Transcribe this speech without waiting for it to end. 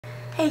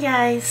Hey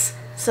guys,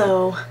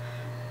 so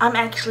I'm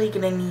actually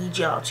gonna need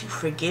y'all to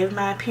forgive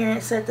my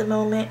appearance at the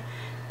moment.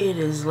 It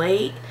is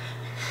late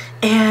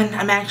and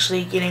I'm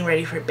actually getting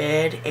ready for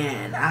bed,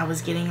 and I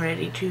was getting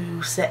ready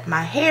to set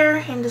my hair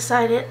and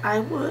decided I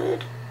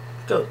would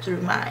go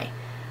through my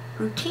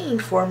routine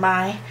for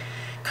my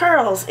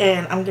curls.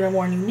 And I'm gonna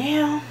warn you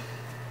now,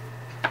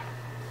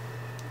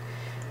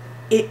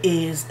 it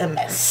is a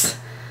mess.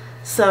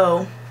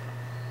 So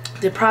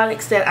the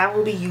products that I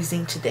will be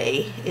using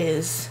today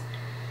is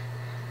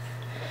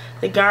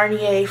the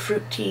Garnier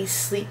Fructis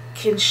Sleek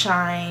and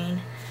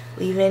Shine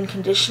Leave-In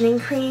Conditioning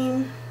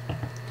Cream,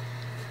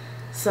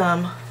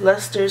 some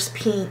Luster's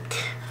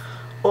Pink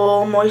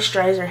Oil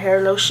Moisturizer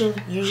Hair Lotion.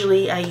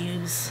 Usually I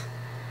use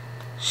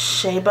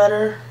shea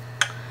butter,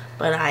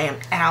 but I am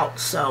out,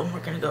 so we're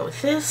going to go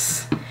with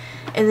this.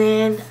 And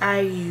then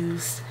I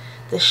use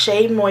the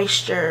Shea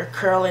Moisture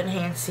Curl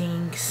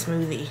Enhancing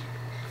Smoothie.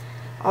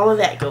 All of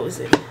that goes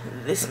in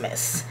this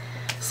mess.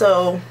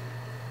 So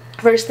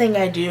first thing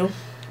I do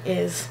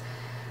is,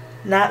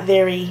 not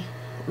very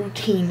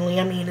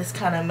routinely, I mean it's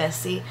kind of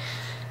messy,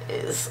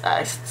 is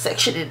I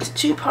section it into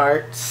two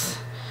parts,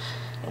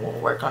 and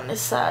we'll work on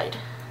this side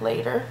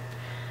later.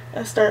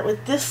 I start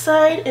with this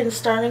side, and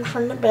starting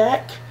from the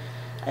back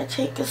I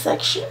take a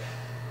section,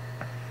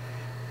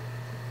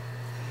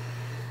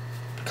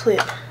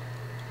 clip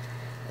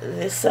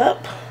this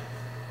up,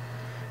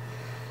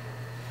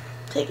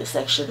 take a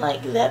section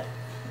like that.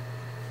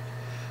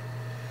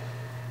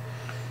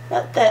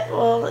 Not that,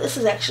 well, this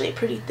is actually a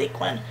pretty thick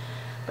one,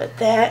 but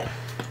that.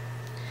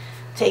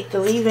 Take the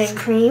leave-in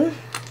cream,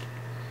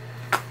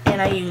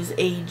 and I use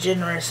a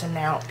generous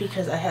amount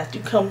because I have to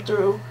come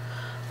through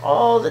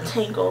all the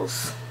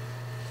tangles,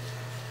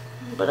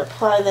 but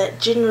apply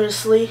that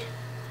generously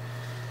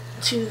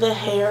to the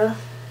hair,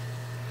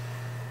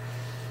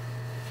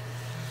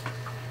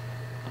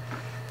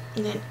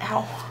 and then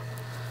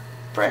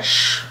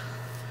brush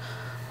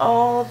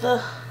all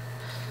the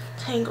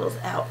tangles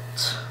out.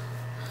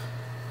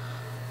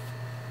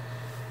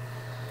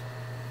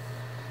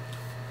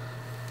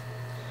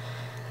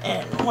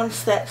 And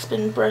once that's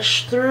been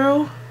brushed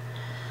through,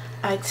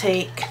 I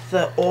take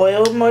the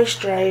oil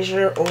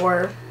moisturizer,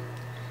 or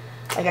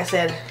like I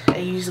said, I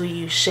usually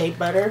use shea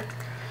butter,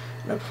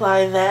 and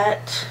apply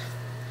that,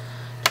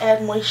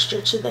 add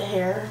moisture to the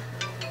hair.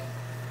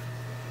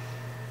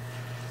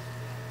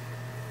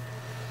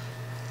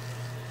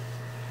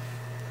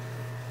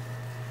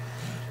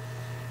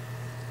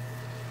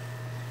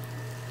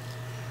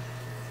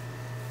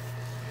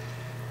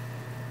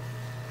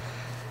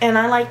 And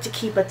I like to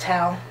keep a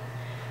towel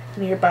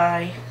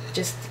nearby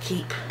just to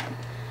keep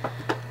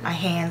my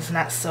hands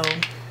not so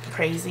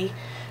crazy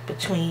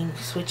between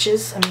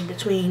switches,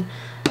 between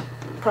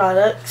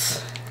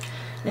products.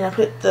 And I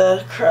put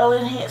the curl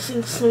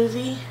enhancing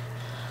smoothie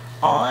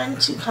on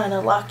to kind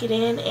of lock it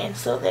in, and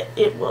so that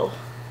it will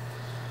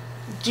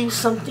do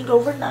something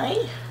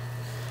overnight.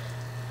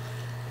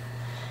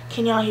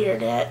 Can y'all hear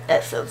that?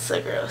 That sounds so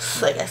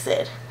gross. Like I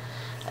said,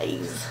 I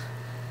use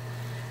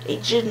a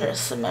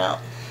generous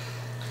amount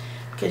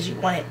because you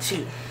want it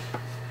to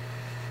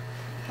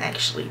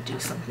actually do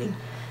something,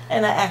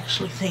 and I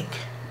actually think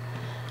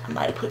I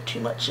might have put too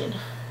much in.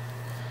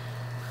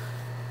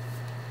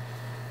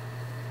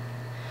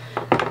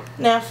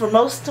 Now for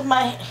most of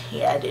my,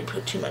 I did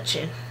put too much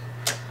in.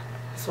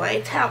 That's why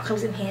a towel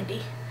comes in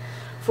handy.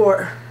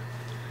 For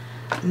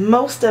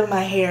most of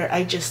my hair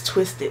I just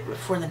twist it, but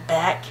for the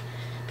back,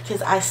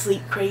 because I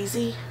sleep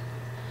crazy,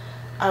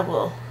 I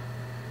will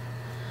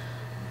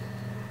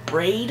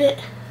braid it.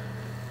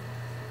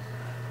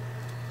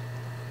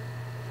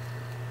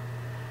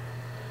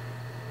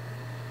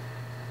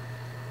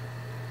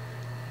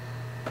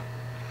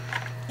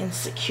 And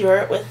secure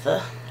it with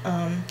the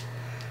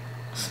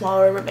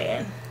small rubber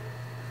band.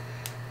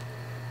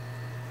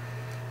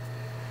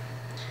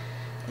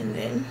 And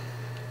then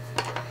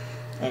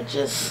I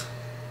just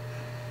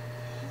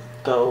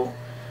go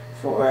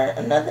for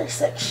another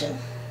section.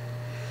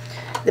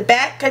 The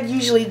back I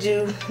usually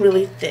do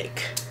really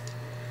thick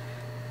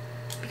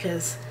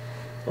because,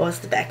 well, it's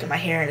the back of my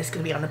hair and it's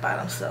going to be on the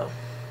bottom, so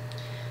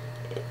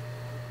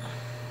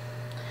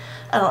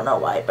I don't know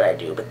why, but I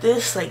do. But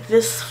this, like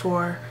this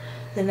for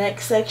the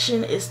next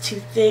section, is too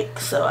thick,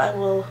 so I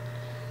will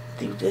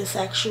do this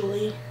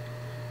actually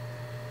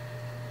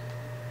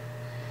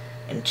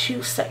in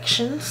two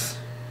sections.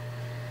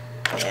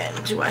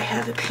 And do I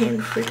have a pin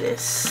for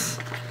this?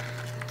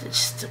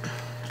 Just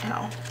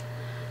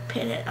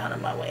pin it out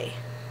of my way.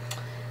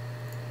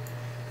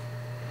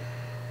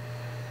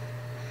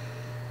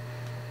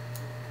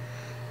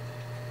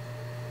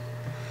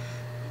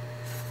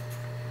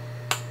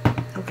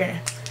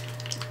 Okay,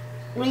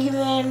 leave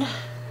in.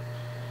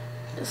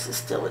 This is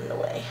still in the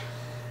way.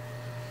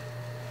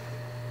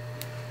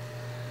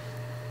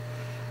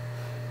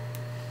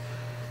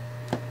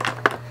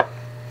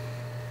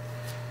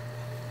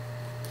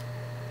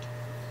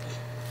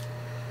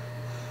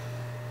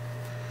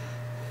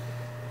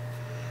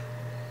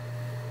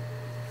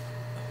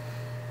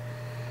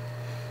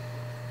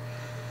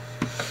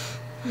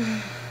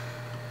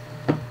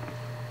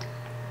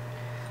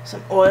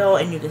 some oil,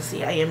 and you can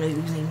see I am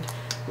using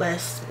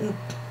less.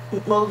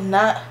 Well,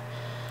 not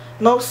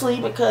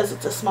mostly because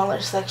it's a smaller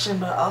section,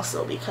 but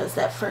also because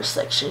that first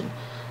section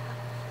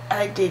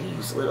I did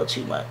use a little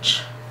too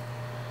much.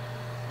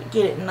 But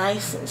get it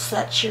nice and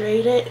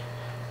saturated.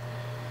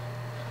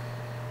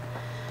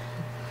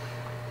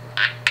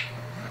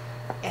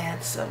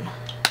 Add some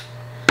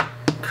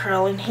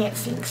curl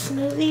enhancing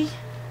smoothie.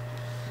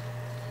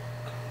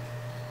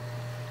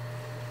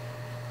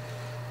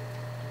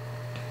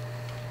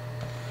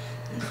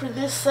 And for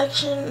this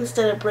section,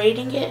 instead of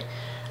braiding it,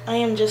 I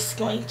am just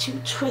going to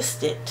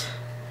twist it.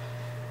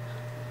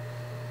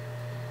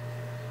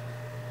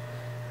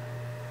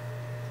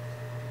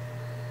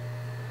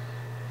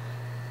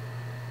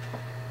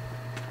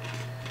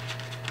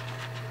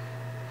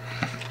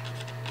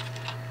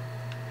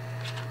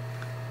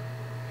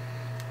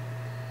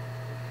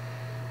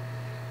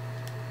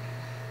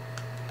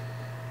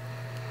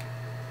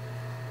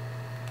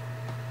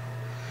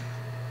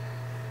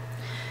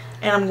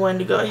 And I'm going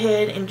to go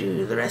ahead and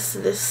do the rest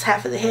of this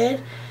half of the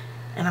head,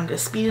 and I'm going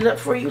to speed it up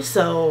for you,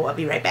 so I'll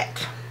be right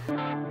back.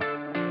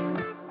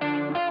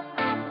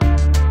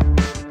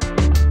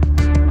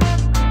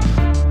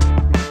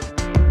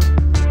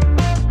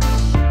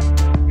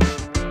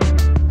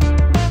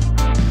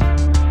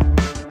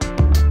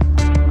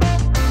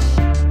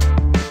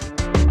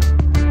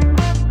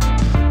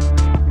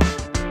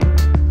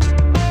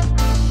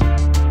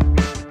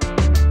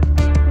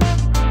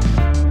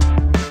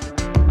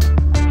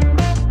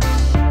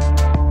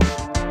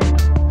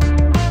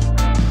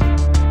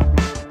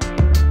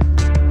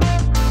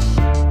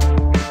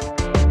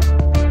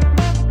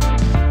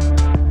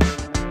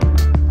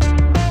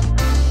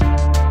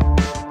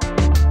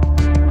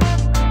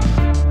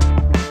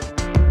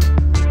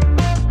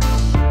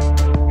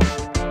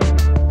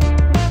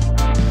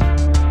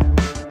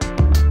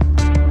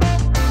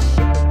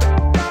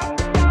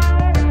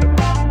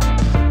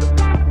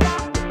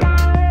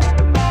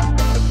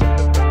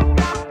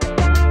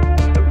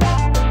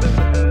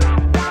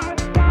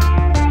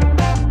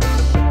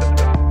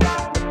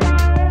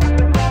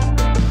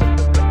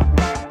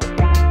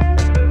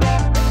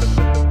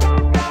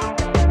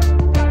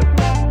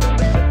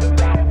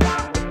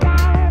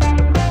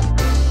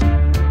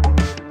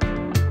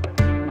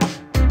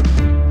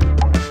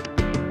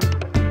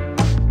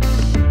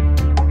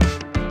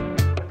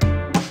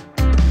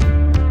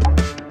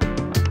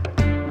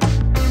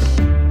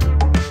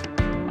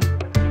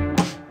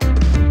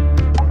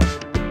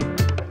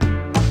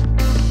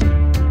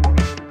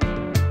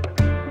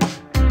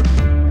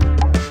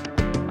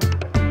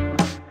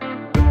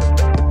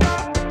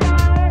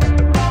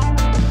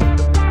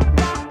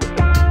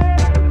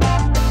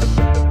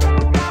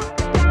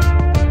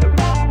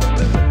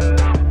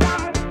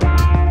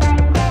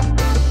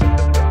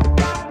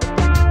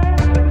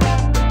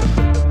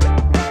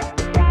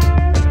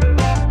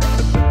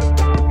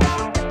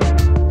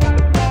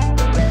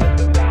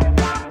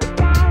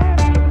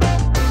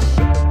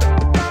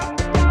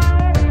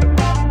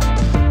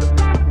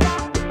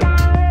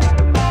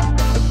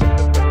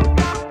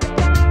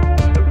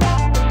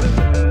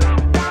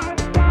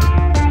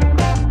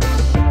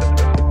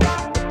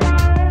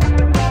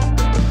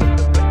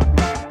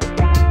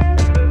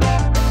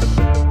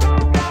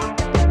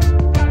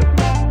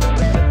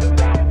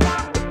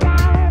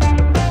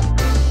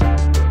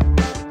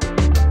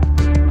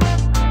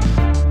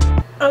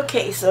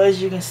 Okay, so as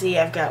you can see,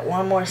 I've got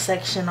one more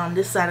section on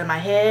this side of my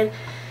head,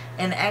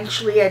 and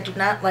actually I do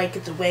not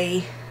like the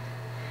way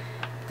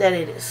that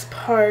it is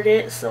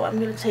parted, so I'm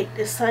going to take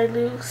this side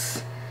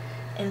loose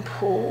and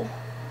pull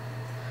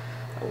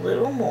a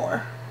little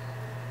more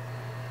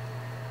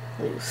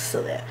loose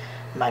so that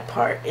my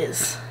part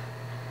is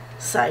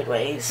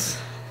sideways.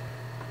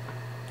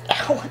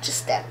 Ow, I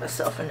just stabbed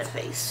myself in the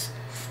face.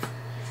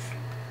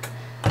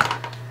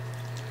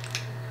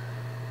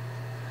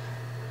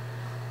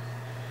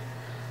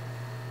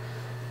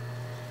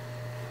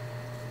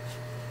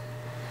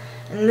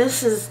 And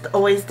this is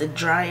always the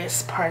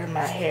driest part of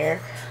my hair.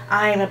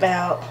 I am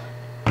about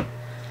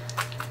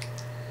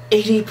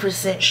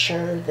 80%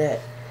 sure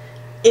that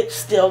it's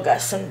still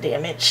got some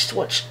damage,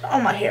 which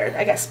on my hair,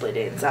 I got split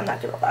ends, I'm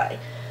not gonna lie.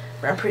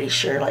 But I'm pretty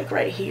sure, like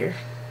right here,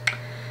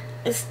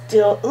 it's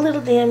still a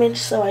little damaged,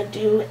 so I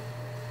do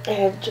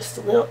add just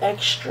a little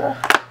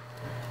extra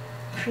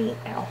cream.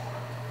 Ow.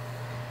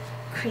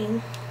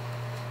 Cream.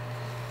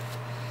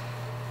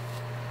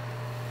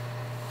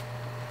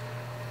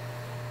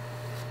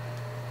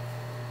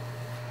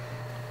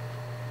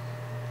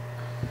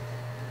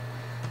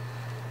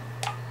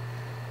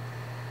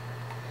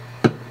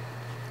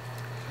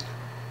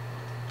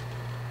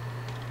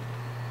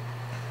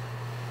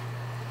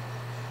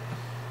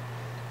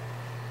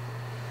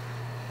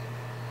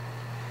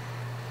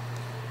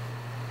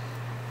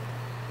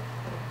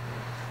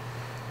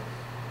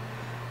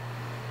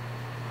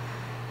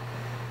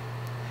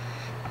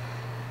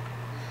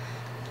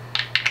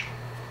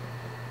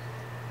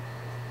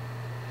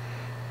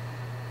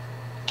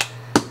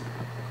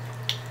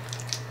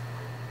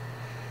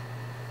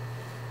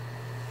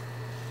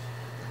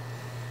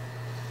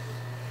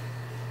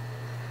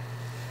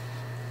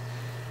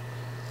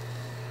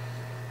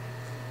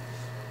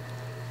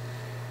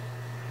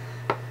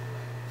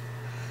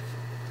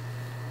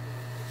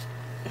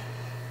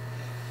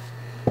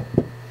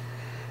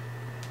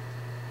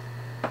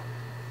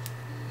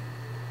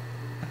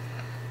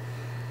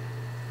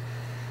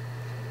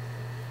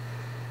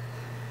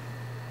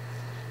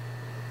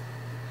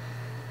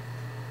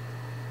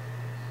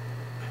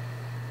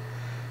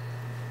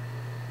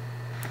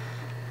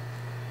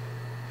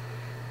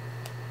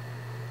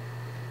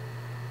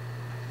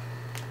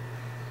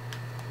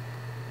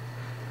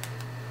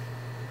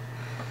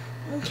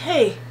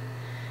 Okay,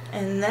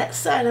 and that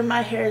side of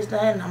my hair is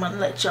done. I'm gonna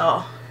let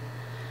y'all,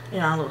 you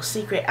know, a little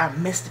secret. I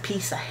missed a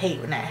piece. I hate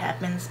when that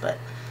happens, but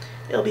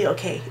it'll be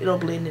okay. It'll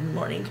blend in the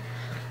morning.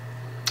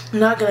 I'm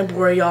not gonna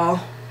bore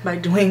y'all by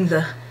doing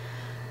the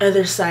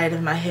other side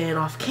of my head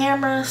off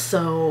camera,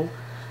 so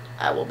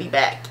I will be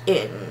back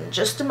in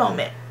just a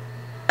moment.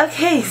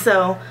 Okay,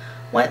 so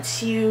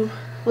once you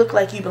look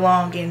like you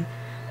belong in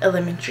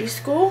elementary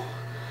school,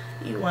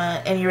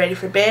 and you're ready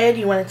for bed,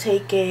 you want to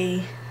take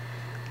a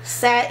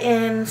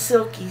satin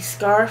silky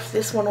scarf.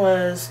 This one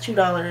was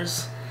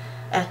 $2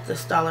 at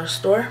the dollar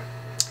store,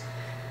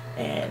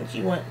 and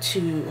you want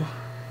to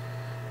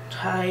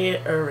tie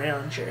it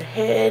around your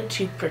head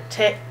to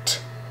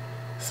protect,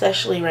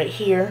 especially right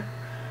here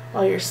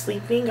while you're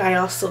sleeping. I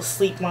also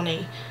sleep on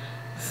a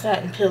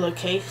satin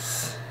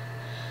pillowcase,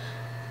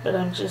 but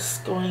I'm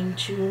just going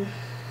to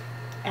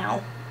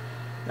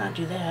not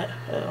do that.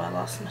 Oh, I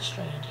lost my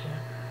strand here.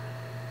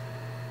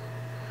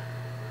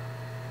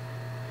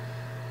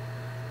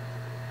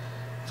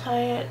 Tie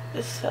it.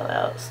 This fell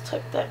out. Let's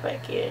tuck that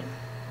back in.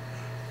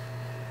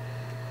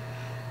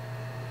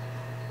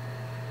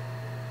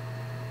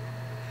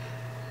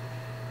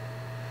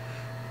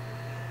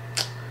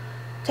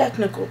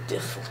 Technical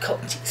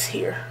difficulties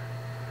here.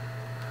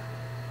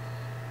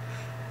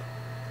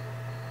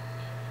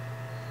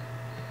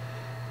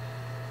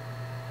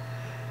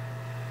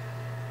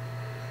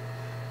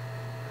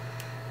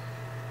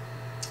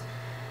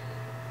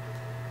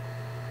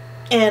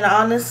 And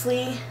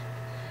honestly,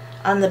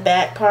 on the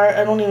back part,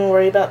 I don't even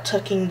worry about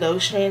tucking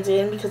those strands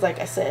in, because like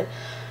I said,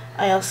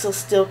 I also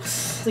still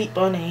sleep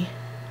on a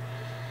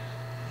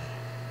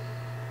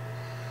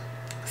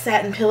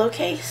satin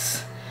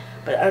pillowcase.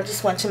 But I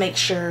just want to make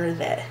sure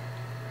that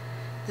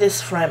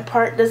this front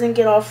part doesn't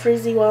get all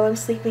frizzy while I'm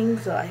sleeping,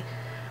 so I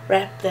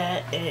wrap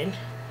that, and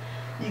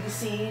you can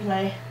see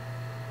my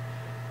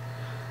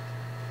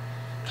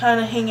kind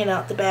of hanging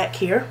out the back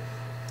here.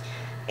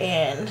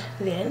 And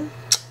then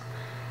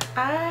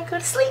I go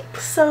to sleep,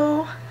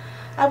 so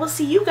I will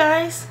see you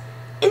guys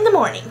in the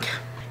morning.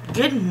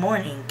 Good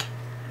morning.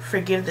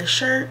 Forgive the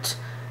shirt.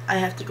 I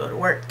have to go to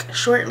work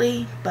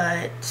shortly,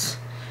 but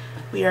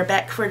we are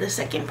back for the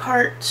second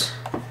part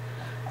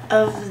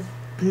of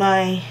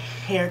my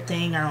hair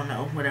thing. I don't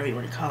know, whatever you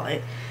want to call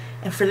it.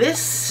 And for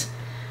this,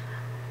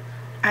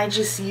 I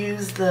just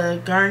used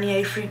the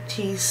Garnier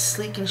Fructis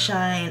Sleek and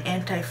Shine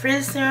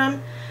Anti-Frizz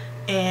Serum,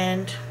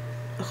 and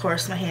of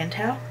course my hand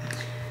towel.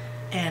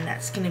 And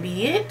that's going to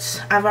be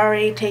it. I've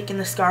already taken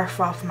the scarf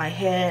off my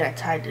head. I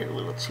tied it a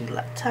little too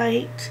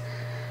tight.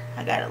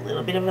 I got a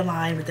little bit of a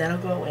line, but that'll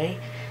go away.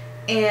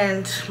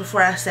 And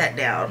before I sat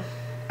down,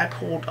 I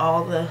pulled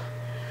all the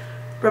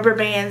rubber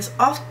bands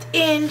off the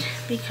end,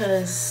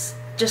 because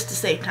just to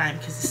save time,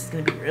 because this is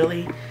going to be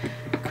really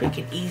quick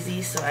and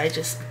easy. So I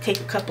just take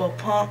a couple of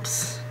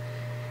pumps,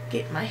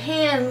 get my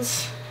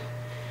hands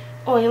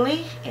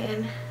oily,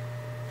 and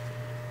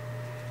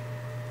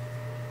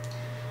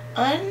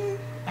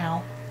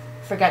ow,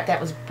 forgot that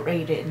was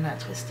braided and not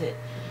twisted.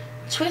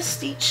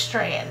 Twist each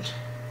strand.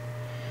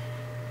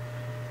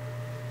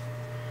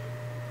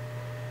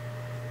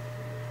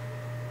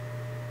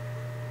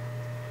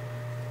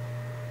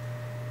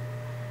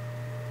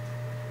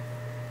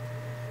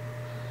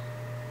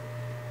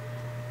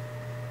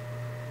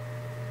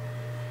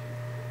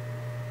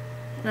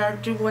 Now I'll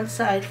do one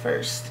side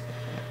first,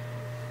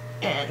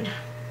 and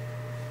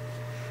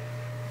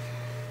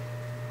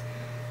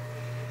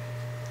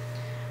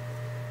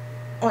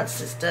once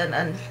it's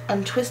done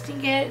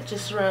untwisting it,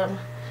 just rub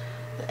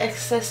the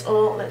excess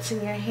oil that's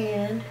in your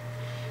hand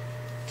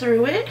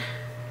through it,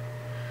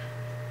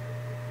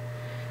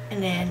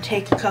 and then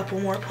take a couple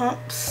more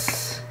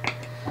pumps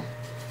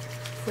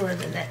for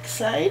the next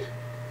side.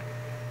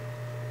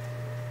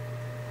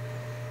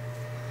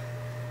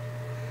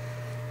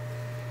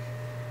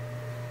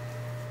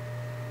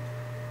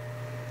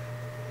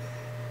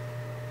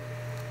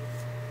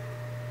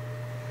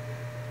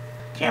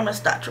 Camera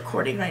stopped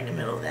recording right in the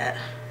middle of that,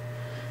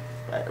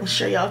 but I'm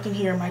sure y'all can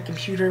hear my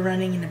computer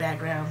running in the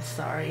background.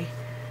 Sorry.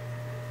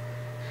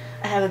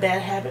 I have a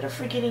bad habit of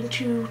forgetting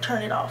to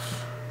turn it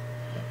off.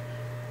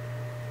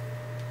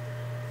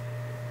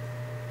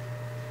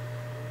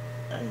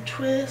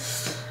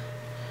 Untwist.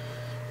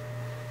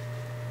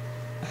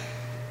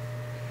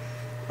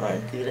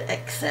 Run through the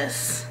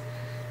excess,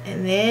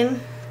 and then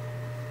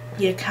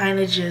you kind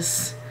of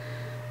just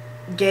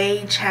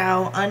gauge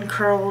how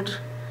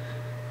uncurled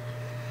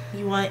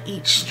you want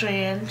each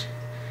strand.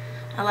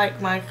 I like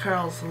my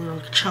curls a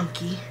little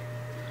chunky,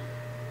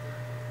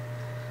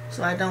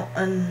 so I don't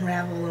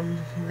unravel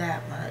them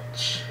that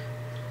much.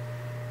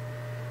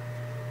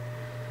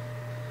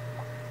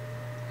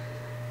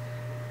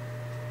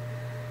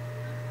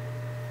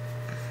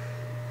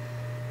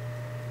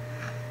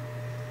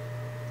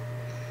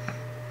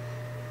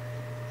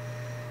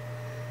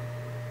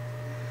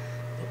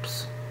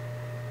 Oops.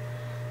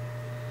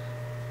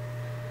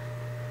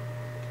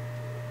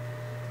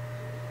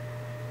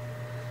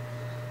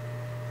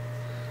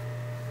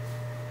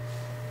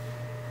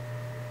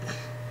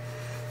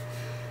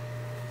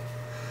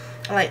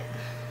 I like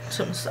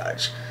to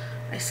massage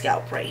my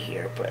scalp right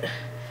here, but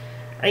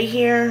right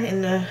here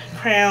in the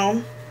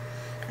crown,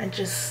 I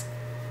just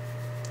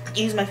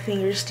use my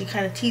fingers to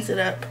kind of tease it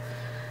up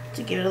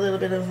to give it a little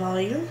bit of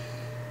volume.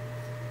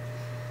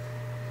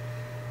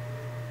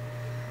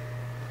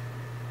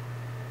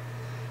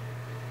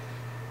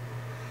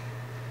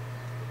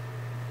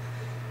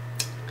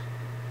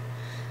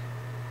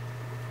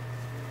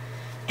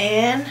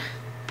 And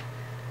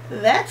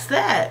that's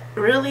that.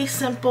 Really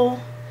simple,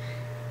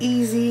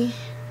 easy,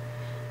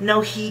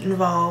 no heat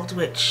involved,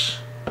 which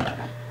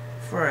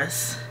for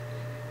us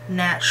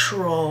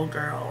natural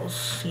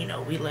girls, you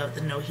know, we love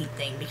the no heat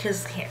thing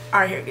because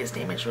our hair gets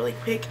damaged really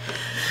quick.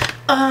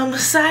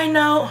 Side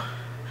note,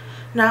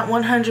 not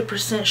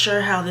 100%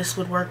 sure how this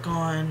would work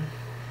on,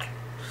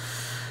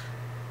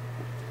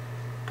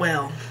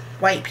 well,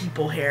 white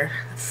people hair.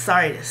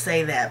 Sorry to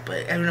say that,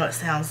 but I know it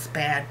sounds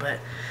bad, but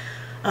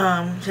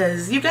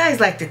because you guys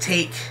like to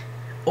take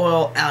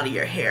oil out of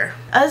your hair.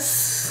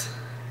 Us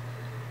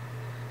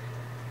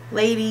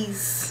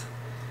ladies,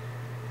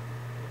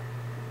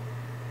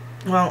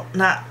 well,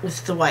 not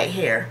with the white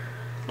hair,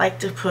 like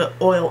to put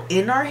oil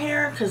in our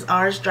hair because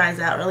ours dries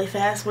out really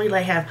fast. We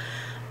like have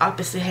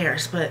opposite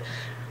hairs, but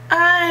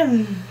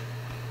I'm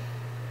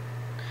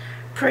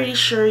pretty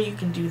sure you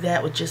can do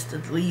that with just the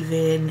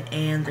leave-in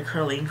and the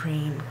curling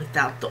cream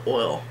without the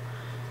oil.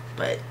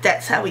 But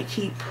that's how we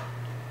keep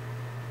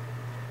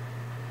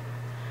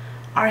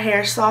our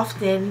hair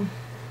soft and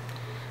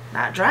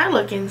not dry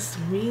looking.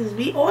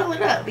 We oil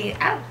it up.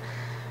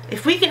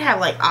 If we could have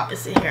like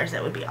opposite hairs,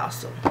 that would be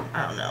awesome.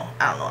 I don't know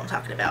what I'm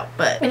talking about.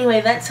 But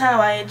anyway, that's how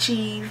I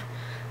achieve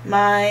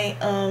my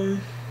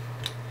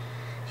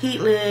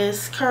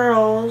heatless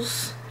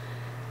curls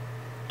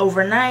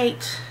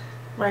overnight,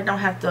 where I don't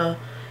have to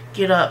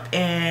get up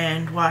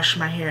and wash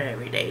my hair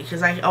every day.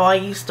 Because I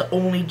used to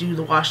only do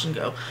the wash and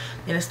go.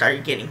 Then it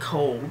started getting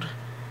cold,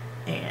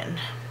 and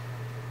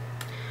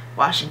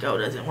wash and go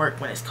doesn't work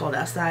when it's cold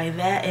outside.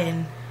 That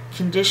and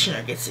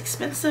conditioner gets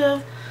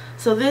expensive.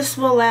 So this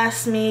will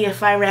last me,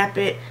 if I wrap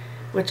it,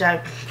 which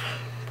I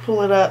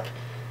pull it up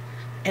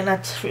in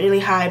a really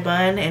high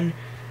bun and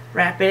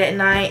wrap it at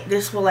night,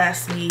 this will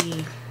last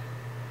me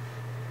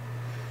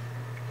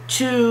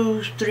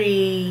 2,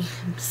 3,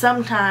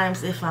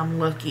 sometimes if I'm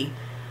lucky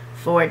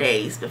 4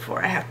 days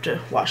before I have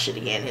to wash it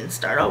again and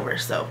start over.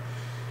 So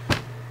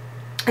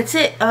that's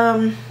it.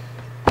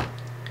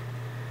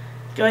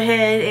 Go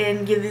ahead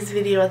and give this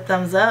video a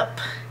thumbs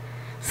up,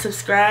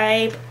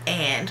 subscribe,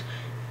 and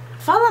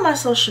follow my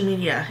social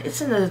media. It's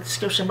in the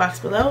description box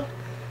below.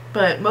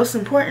 But most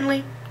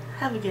importantly,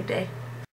 have a good day.